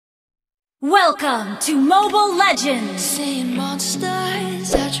Welcome to Mobile Legends! 5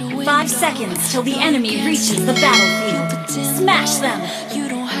 seconds till the enemy reaches the battlefield. Smash them!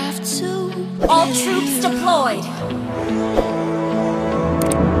 All troops deployed!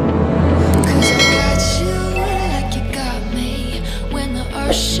 Cause I got you like you got me. When the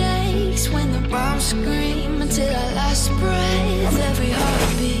earth shakes, when the bombs scream, until our last breath, every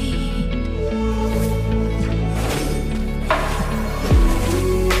heartbeat.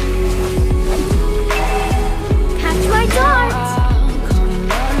 My dart!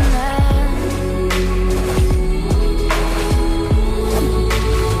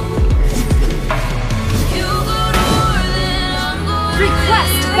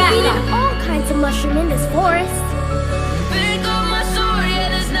 Request I've backup! eaten all kinds of mushroom in this forest. Pick up my sword, yeah,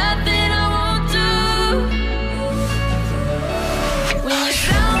 there's nothing I won't do. When you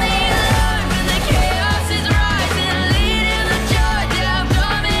sound the alarm and the chaos is rising, leading the charge, yeah, I'm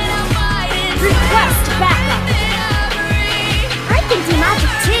coming, I'm fighting. Request backup! I can do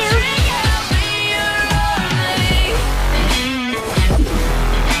magic too.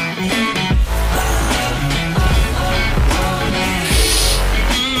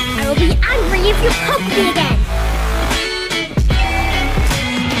 I will be angry if you poke me again.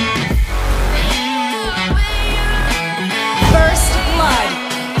 First blood!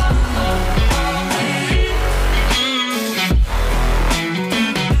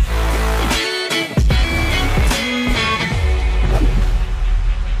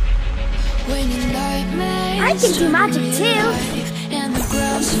 I can do magic too. And the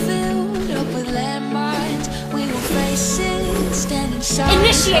ground's filled up with landmines. We will face it, standing side.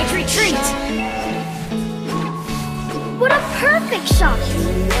 Initiate retreat! What a perfect shot.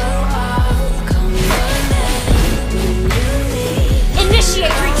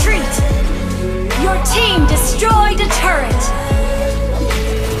 Initiate retreat! Your team destroyed a turret!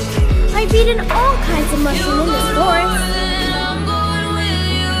 I've eaten all kinds of mushroom in this forest.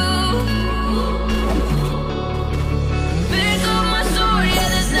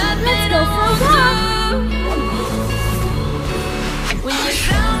 Let's go for a walk.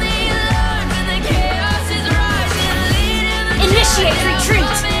 Initiate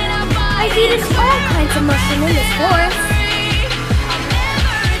retreat! I've eaten all kinds of mushroom in this forest.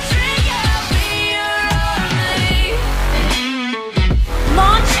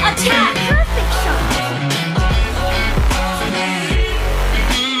 Launch attack! Perfect shot.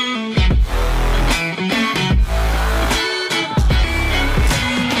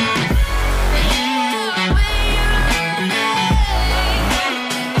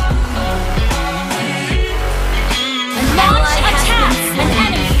 Launch attack! An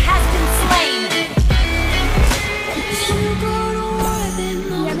enemy has been slain!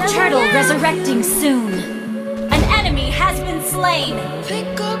 Turtle resurrecting soon! An enemy has been slain!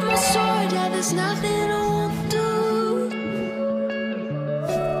 Pick up my sword, yeah, there's nothing I won't do.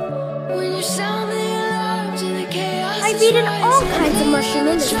 When you sound the alarms and the chaos I've eaten all kinds of mushroom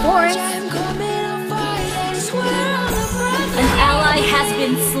in this forest. I'm coming, I'll fight, I swear on the breath. An ally has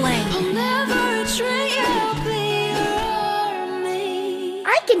been slain! I'll never retreat, I'll be your army. I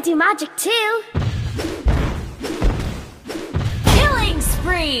can do magic too. Killing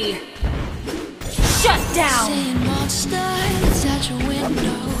spree! Shut down! Seeing monsters at your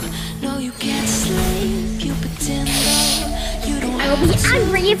window. No, you can't sleep, you pretend though. You don't I will be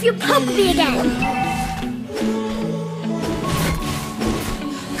angry if you poke me again.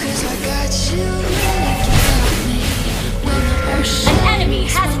 Cause I got you like you got me. When the earth An enemy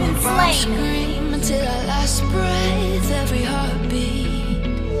has been shakes, slain! scream until our last breath, every heartbeat.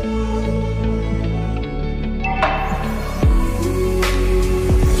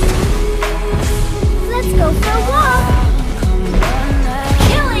 Let's go for a walk.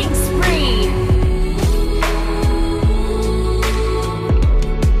 Killing spree!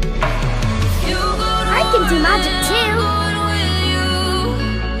 I can do magic too.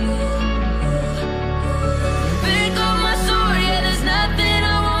 Pick up my sword, yeah, there's nothing I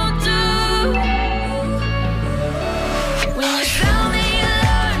won't do. When you sound the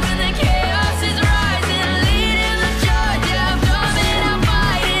alarm and the chaos is rising, leading the charge, yeah, I'm coming, I'm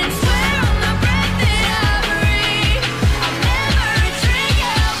fighting. Swear on the breath that I breathe, I'll never retreat,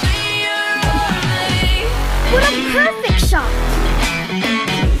 yeah, I'll be your army. What a perfect shot.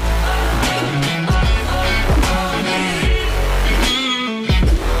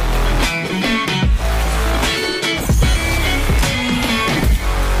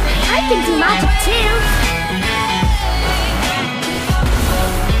 I can do magic too.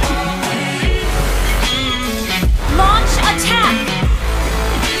 Launch attack!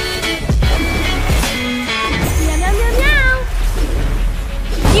 Meow, meow, meow, meow.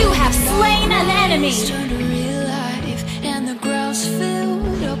 You have slain enemy.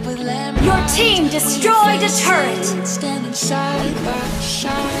 Your team destroyed a turret. Standing side by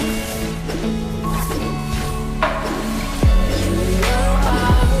side. You know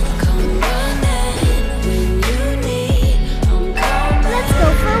I'll come running when you need. I'm coming. Let's go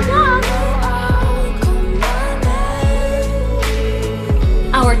for a walk. I'll come running.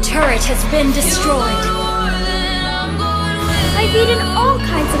 Our turret has been destroyed. I've eaten all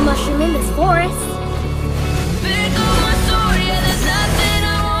kinds of mushroom in this forest. Pick up my sword, yeah, there's nothing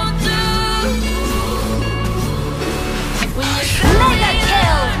I won't do. When you Mega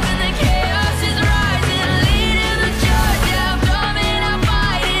kill. when the chaos is rising, leading the charge, yeah, I'm coming, I'm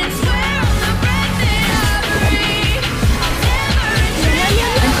fighting. Swear on the breath that I breathe. I'll never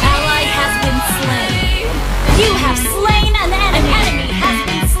retreat. An ally has been slain. You have slain an enemy. An enemy has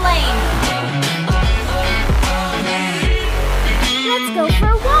been slain. Let's go for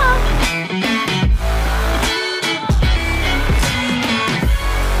a walk.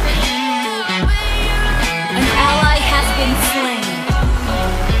 An ally has been slain.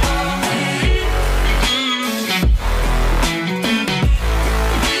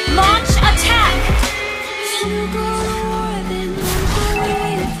 Launch attack. You go to war, then I'll go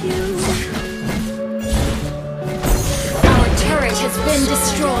with you. Our turret has been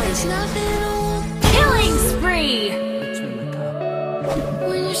destroyed. Nothing I won't. Killing spree.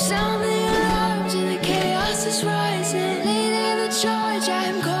 When you sound the alarms and the chaos is rising, leading the charge,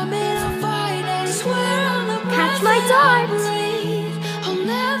 I'm coming, I'm fighting. Swear on the Catch breath my that I dart. breathe. I'll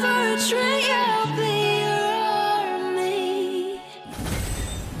never retreat, yeah, I'll be your army.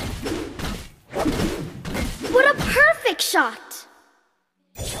 What a perfect shot.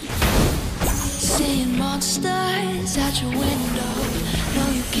 Seeing monsters out your window. No,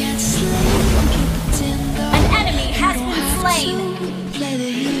 you can't sleep. Keep it tender. An enemy has been slain. Play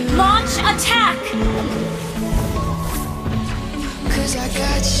the hero. Launch attack. 'Cause I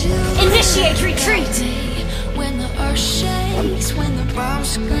got you. Initiate retreat. When the earth shakes, when the bombs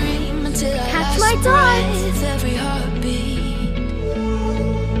scream, until I Catch last my dart. breath, every heartbeat.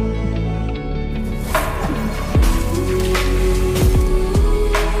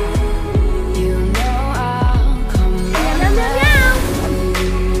 You know I'll come Meow, meow, meow, meow.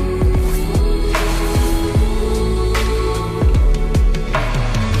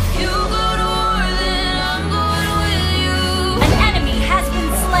 You go to war, then I'm going with you. An enemy has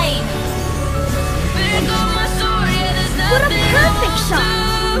been slain. Pick up my sword, yeah, there's What a nothing I perfect won't shot.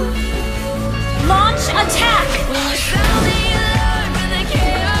 do. Launch attack. When you sound the alarm, when the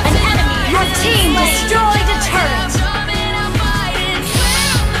chaos An is enemy. Your rising, team destroyed a I'm turret. coming, I'm fighting. Swear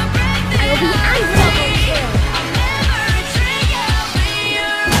on the breath that I'll be I angry. breathe. I'll never retreat, yeah, I'll be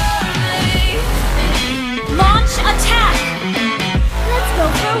your army. Launch attack. Let's go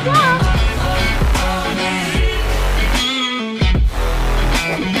for a walk.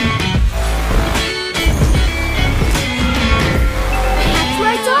 Catch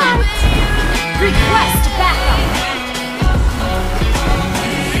my dart. Request backup.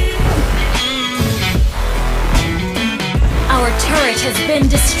 Our turret has been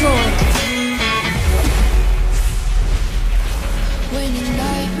destroyed. When your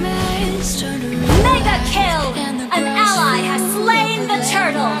nightmares turn to real Mega life kill. and the An grass ally has is slain the full of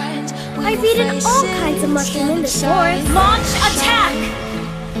turtle. lines, we I've will eaten face all it, kinds of mushroom in this stand forest. aside. Launch attack.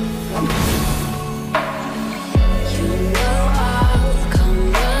 You know I'll come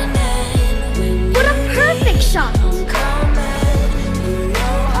running when What a you perfect need. shot. I'm coming. You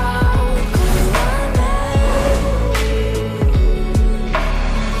know I'll come running.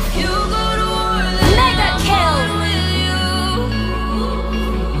 You go to war, then Mega I'm kill. going with you.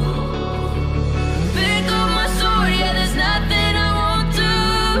 Pick up my sword, yeah, there's nothing I won't do.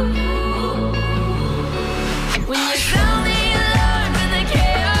 When you sound the alarm, when the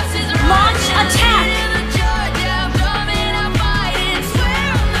chaos is Launch rising, attack. leading the charge, yeah, I'm coming, I'm fighting. Swear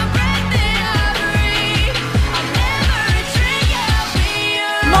on the breath that I breathe. I'll never retreat, yeah, I'll be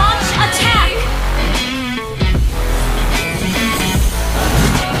your Launch attack.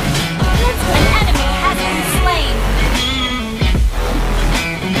 An enemy has been slain.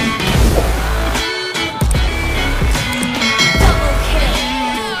 Double kill.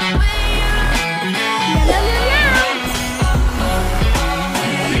 Meow, meow, meow, meow.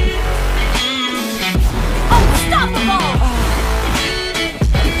 Unstoppable.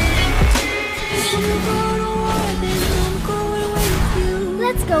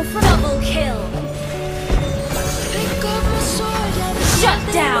 Let's go for a Double kill. Shut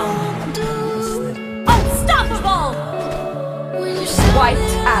down. Unstoppable.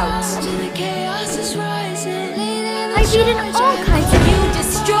 Wiped out. I've eaten all kinds of You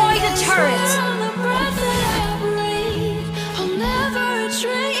destroyed a turret.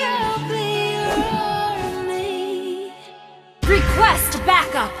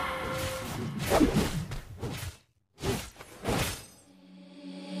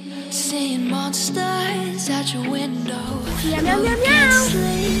 Seeing monsters at your window. Meow, No, meow, you meow, can't meow.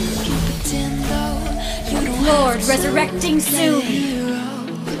 sleep. You pretend though you don't Lord, have to resurrecting play the soon. hero.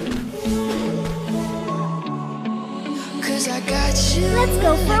 'Cause I got you. Let's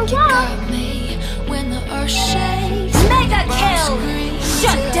go for a like you walk. got me when the earth shakes. Mega when the kill. bombs scream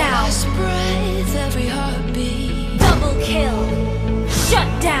Shut till down. our last breath, every heartbeat. Double kill. Shut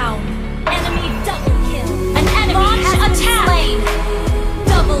down. Enemy double kill. An enemy has been slain.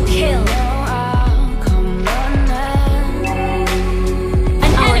 Double kill.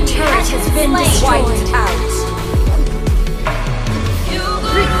 An enemy has been wiped out.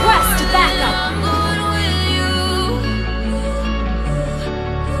 Request backup.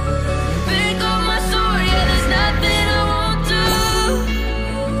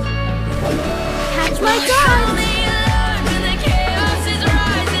 Catch my dart.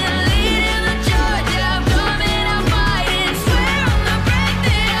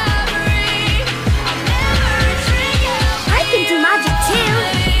 I can do magic too.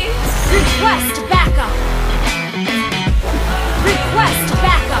 Request backup. Request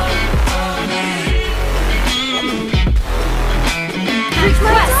backup.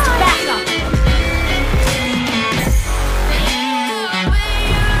 Request backup.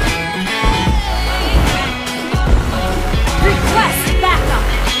 Request backup.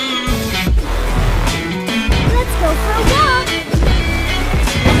 Let's go for a walk.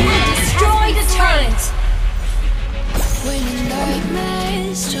 You destroyed a turret. When your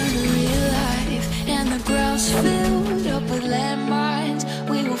nightmares turn to real life and the ground's filled up with landmines,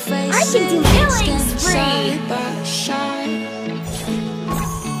 we will face I can do it, killing standing spree. side by side.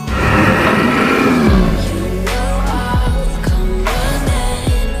 You know I'll come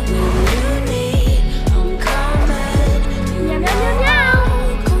running when you need. I'm coming. Meow, meow, meow, meow.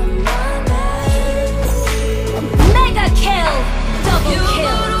 I'll come running. Mega kill. Double You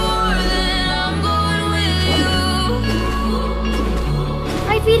kill. go to war, then I'm going with you.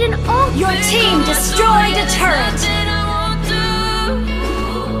 I beat an old. Your team destroyed a turret.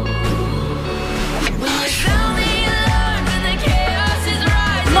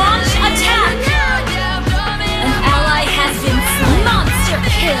 Launch attack. An ally has been slain. Monster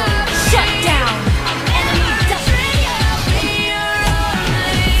kill. Shut down. Enemy double.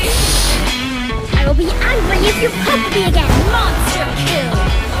 I will be angry if you poke me again. Monster kill.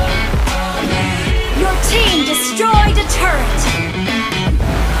 Your team destroyed a turret.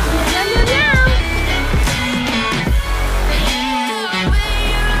 Meow, meow, meow.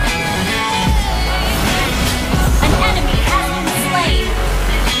 An enemy has been slain.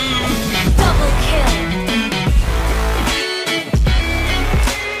 Double kill.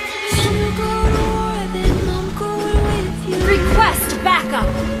 You go to war, then I'm going with you. Request backup.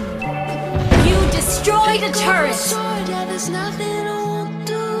 You destroyed a turret. Sword, yeah, there's nothing I won't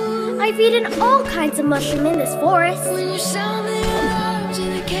do. I've eaten all kinds of mushroom in this forest. When you sound the alarms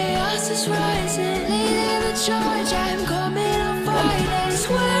and the chaos is rising, leading the charge, I'm coming, I'll fight. I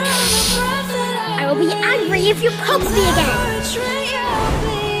swear on the breath that I will be angry if you poke me again. betray your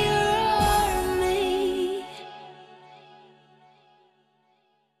army.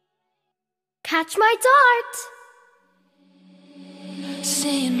 Catch my dart.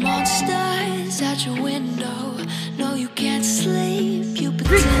 Seeing monsters at your window. No, you can't sleep. You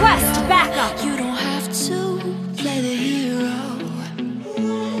pretend Request though backup. you don't have to play the hero.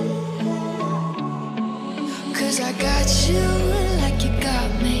 'Cause I got you like you got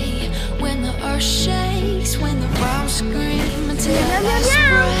me. When the earth shakes, when the bombs scream, until Meow, our meow, last meow.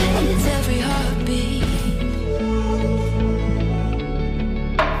 breath, every heartbeat.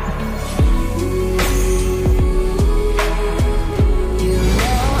 You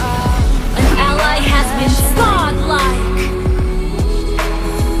know An ally has been godlike.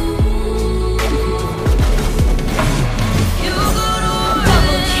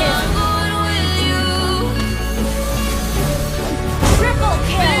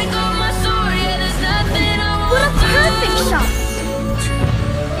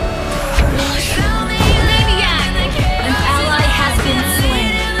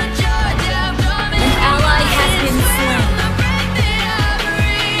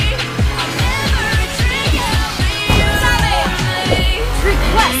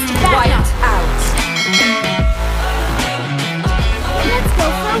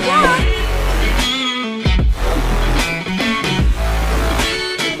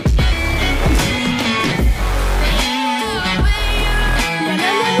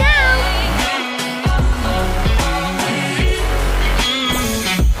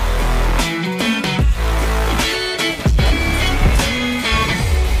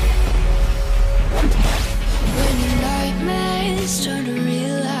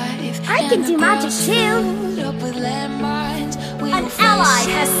 can do magic too. An ally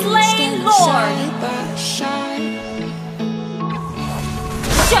has slain Lord.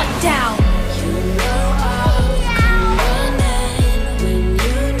 Shut down.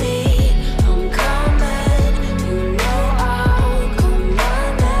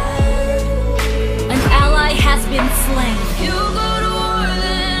 An ally has been slain. You go to war,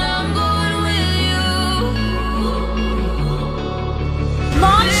 then I'm going with you.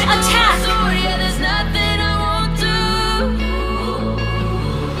 Launch attack. Sorry, there's nothing I won't do.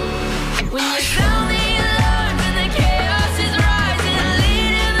 When you sound the alarm and the chaos is rising,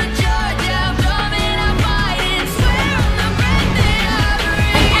 leading the charge, yeah, I'm coming, I'm fighting. Swear on the breath that I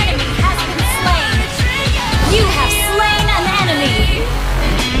breathe. An enemy has been slain. You have slain an enemy.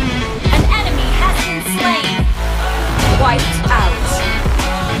 An enemy has been slain. Wiped out.